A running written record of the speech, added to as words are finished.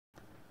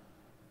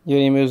E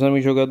aí, meus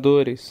amigos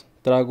jogadores,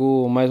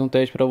 trago mais um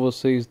teste para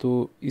vocês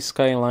do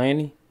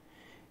SKYLINE.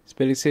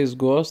 Espero que vocês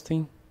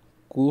gostem,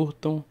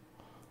 curtam,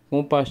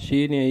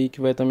 compartilhem aí que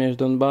vai estar me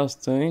ajudando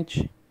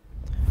bastante.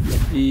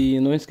 E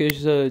não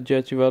esqueça de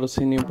ativar o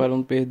sininho para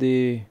não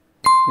perder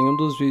nenhum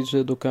dos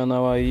vídeos do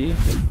canal aí.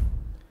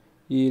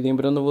 E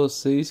lembrando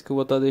vocês que eu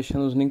vou estar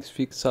deixando os links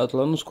fixados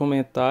lá nos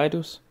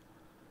comentários.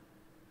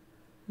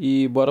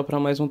 E bora para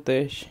mais um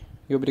teste.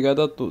 E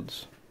obrigado a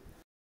todos.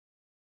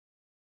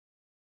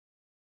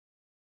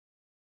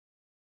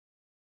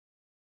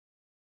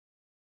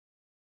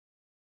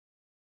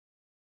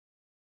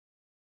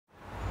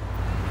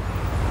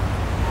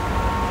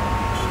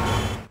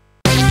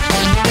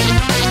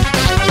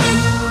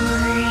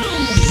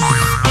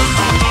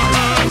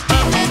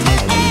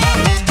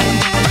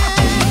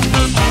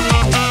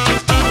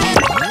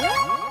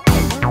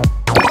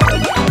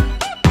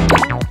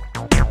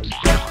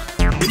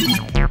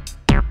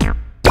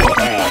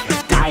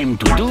 Time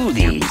to do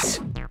this.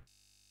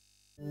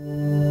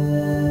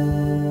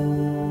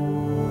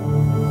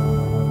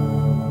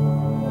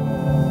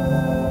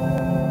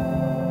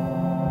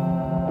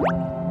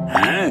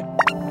 Huh?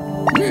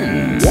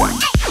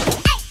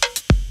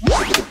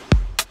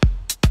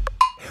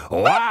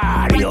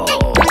 Wario.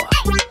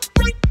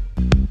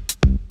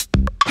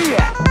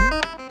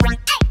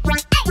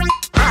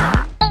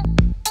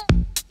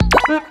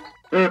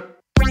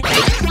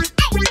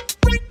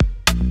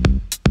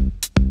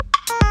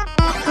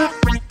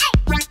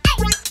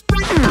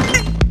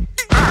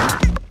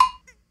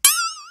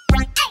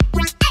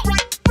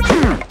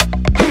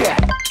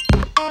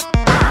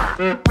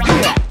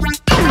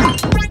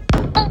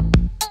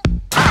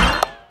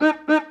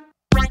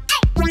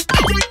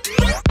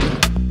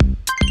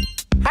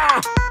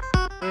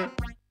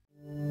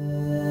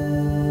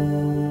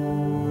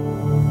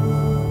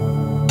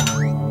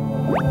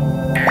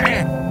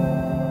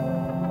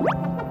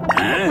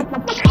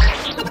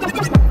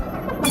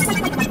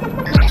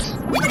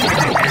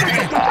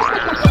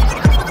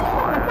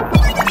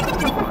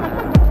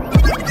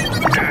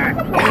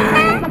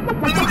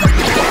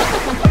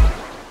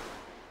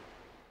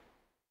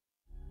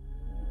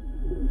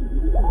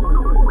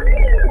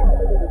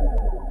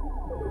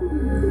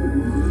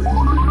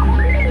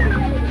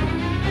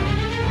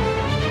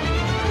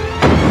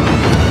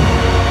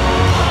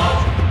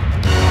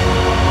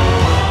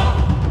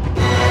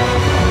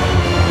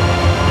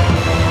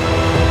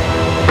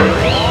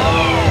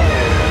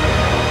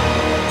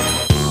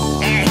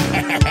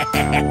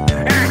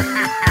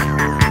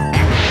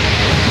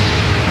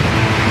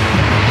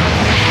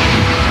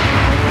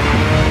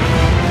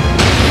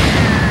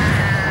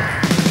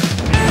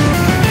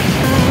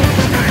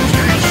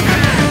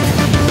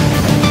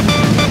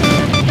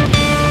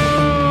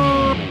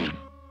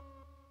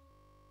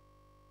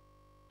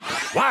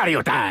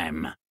 Wario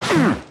time!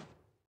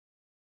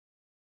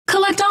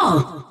 Collect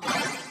all!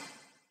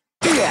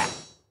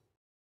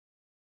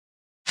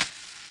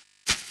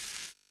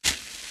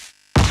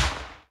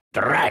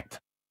 Drat!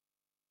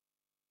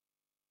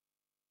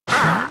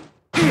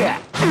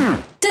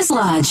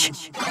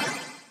 Dislodge!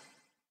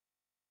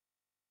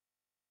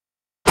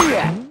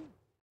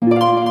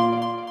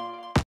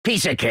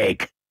 Piece of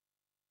cake!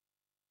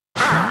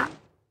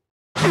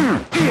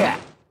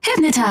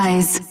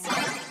 Hypnotize!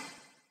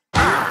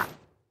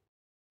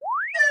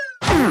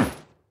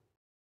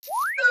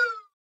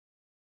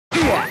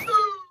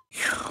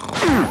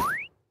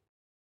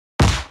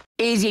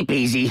 Easy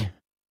peasy.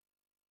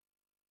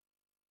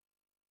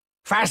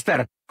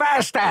 Faster,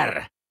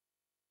 faster!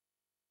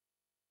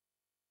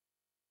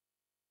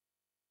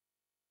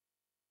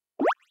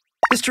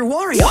 Mr.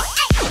 Wario!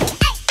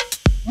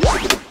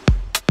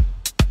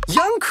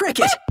 Young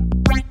Cricket!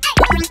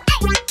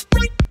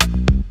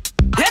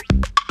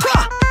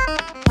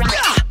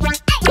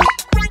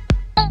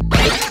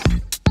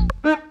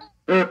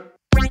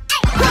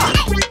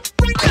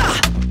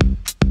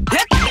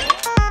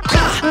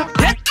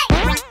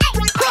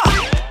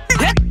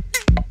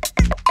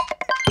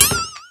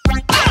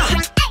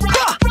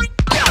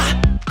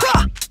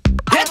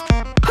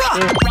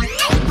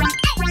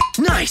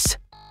 Nice!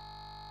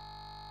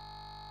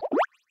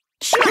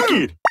 Check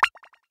it!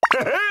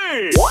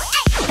 Hey!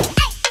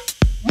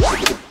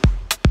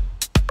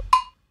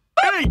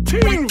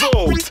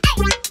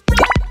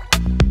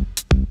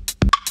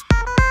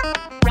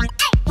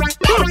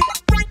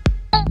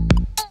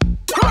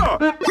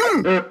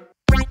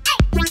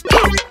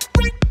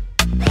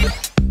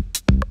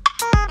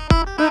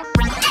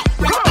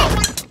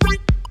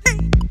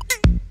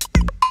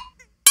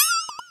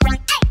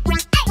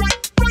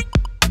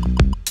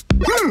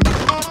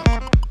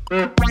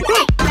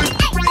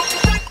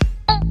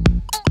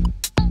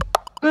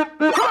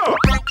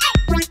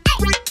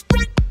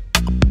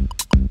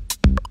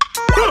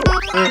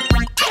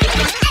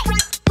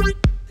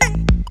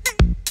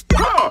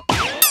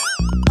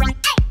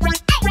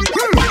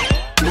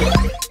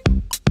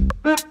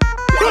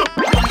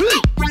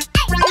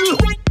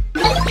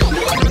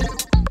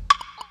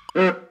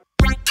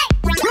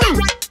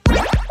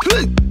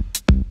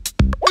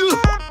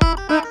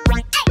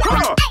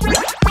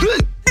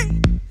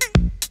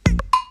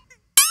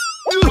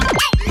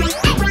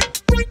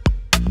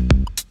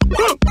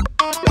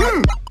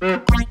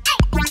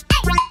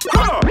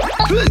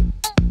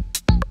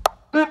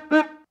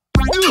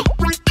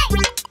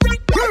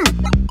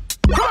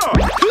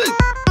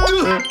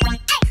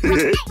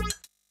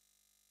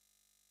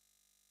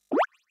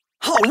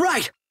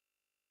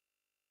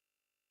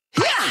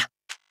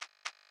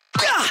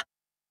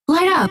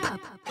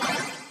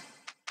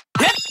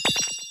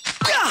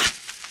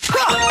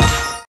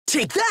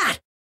 Take that!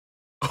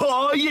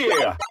 Oh,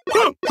 yeah!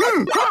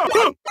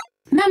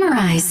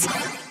 Memorize.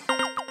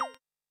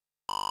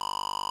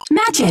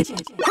 Match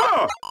it.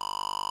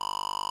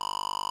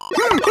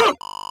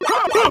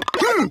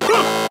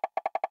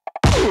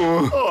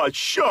 Oh,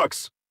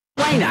 shucks!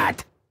 Why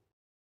not?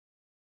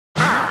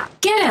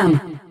 Get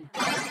him.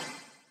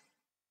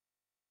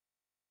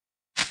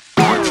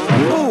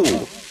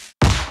 Ooh!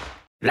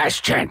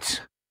 Last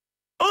chance.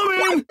 I'm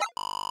in!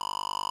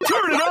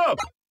 Turn it up!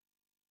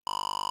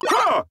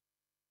 Huh!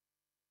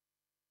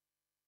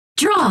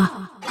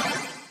 Draw.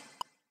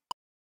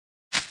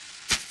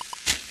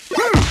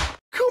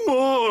 Come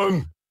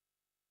on!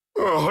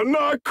 Oh,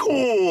 not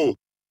cool!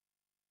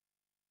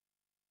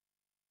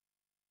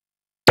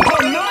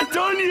 I'm not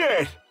done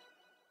yet!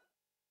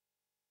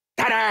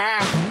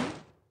 Ta-da!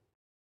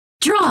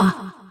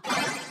 Draw.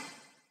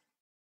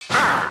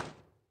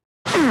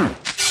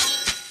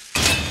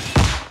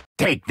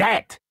 Take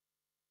that!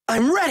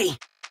 I'm ready!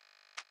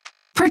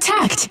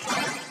 Protect.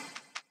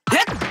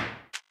 Hit!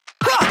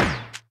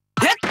 Ha!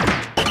 Hit!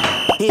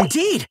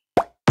 Indeed!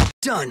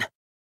 Done!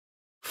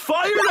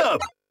 Fired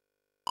up!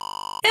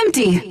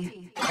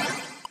 Empty.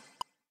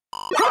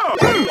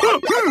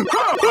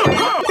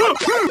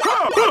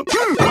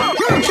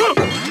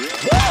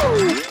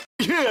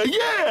 Yeah,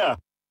 yeah!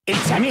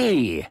 It's a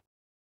me!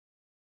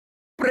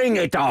 Bring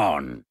it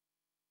on!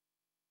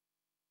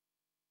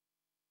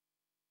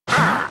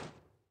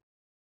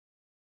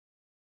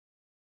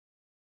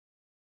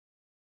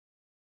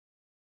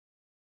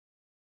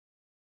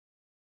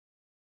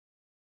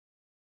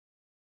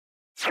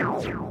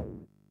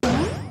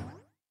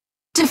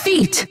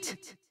 Defeat.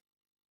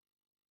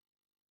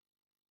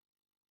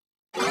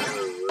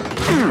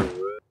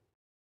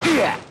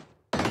 Yeah!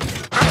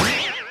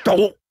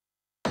 Oh.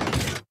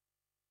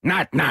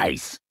 Not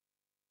nice!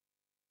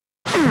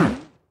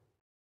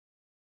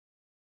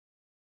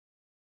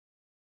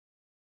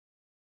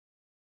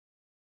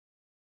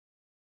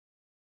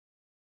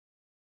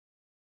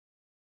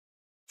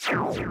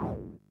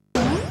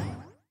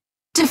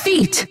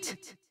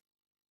 Defeat.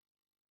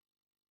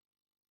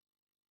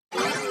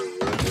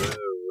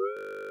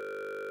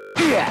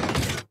 Yeah!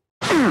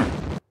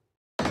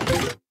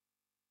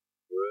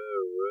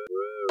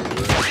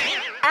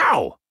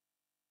 Ow!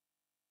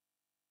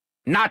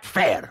 Not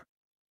fair!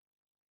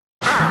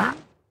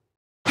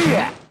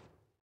 Yeah!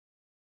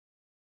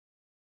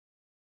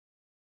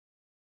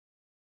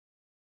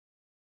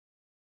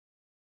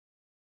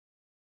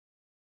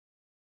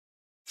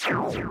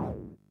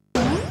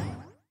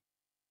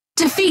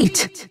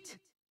 Defeat.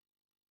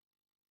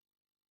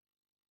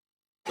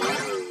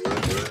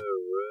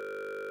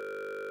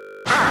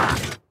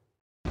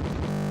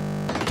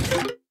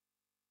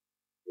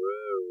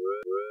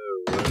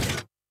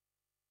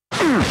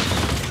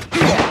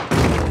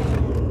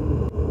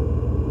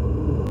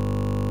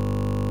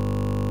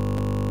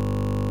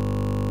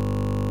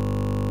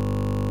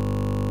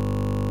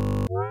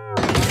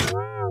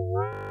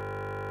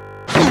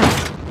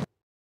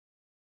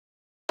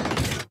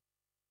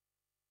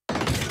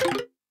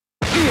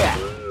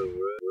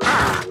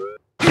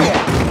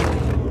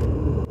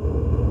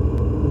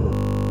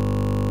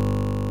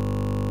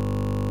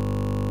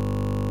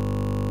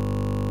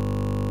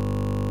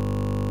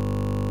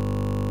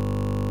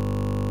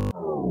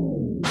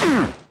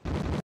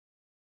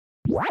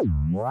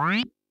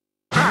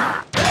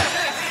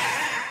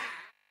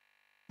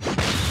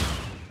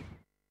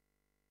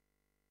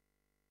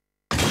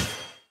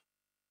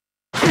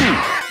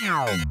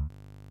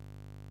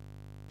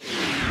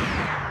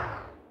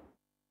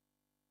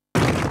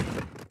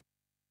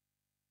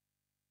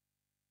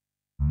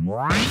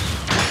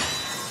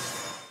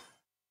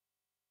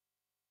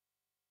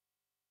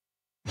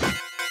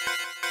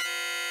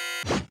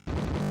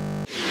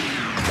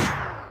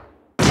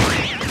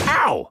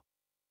 Ow!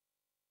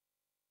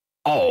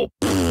 Oh,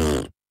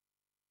 pfft.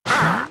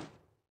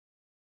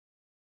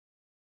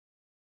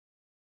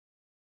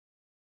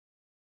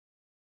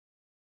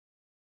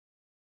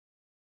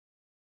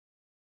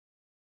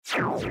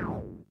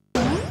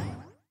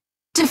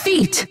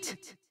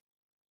 Defeat.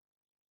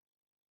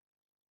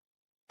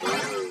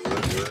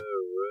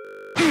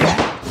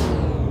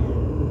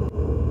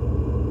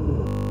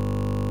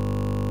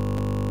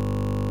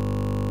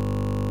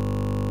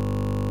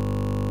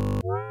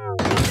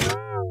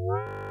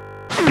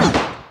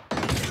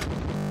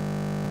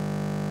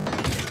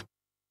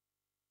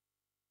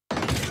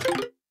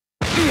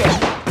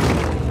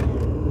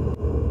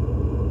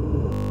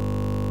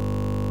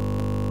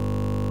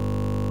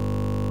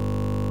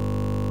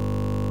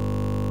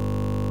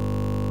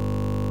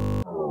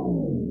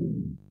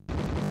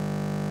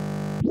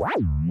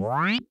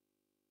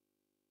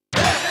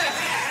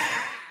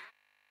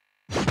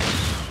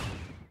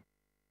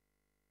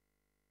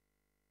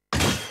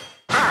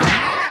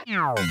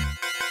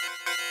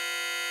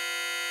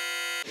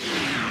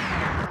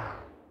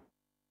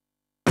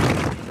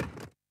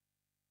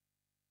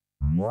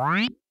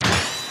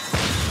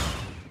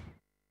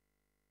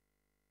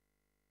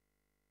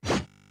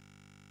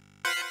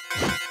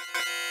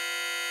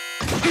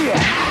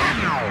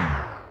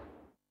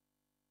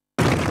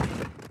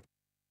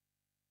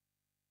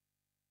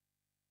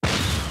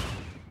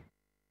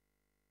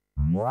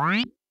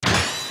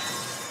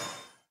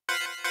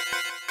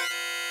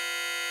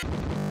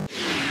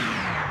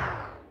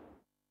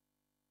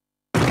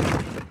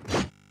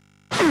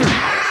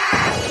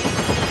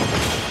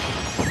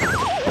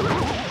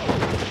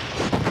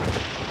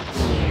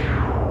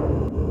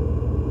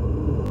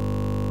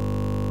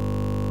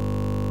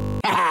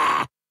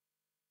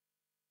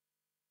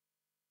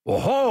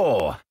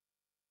 Oh!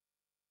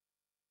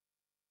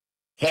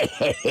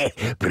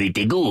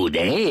 Pretty good,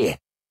 eh?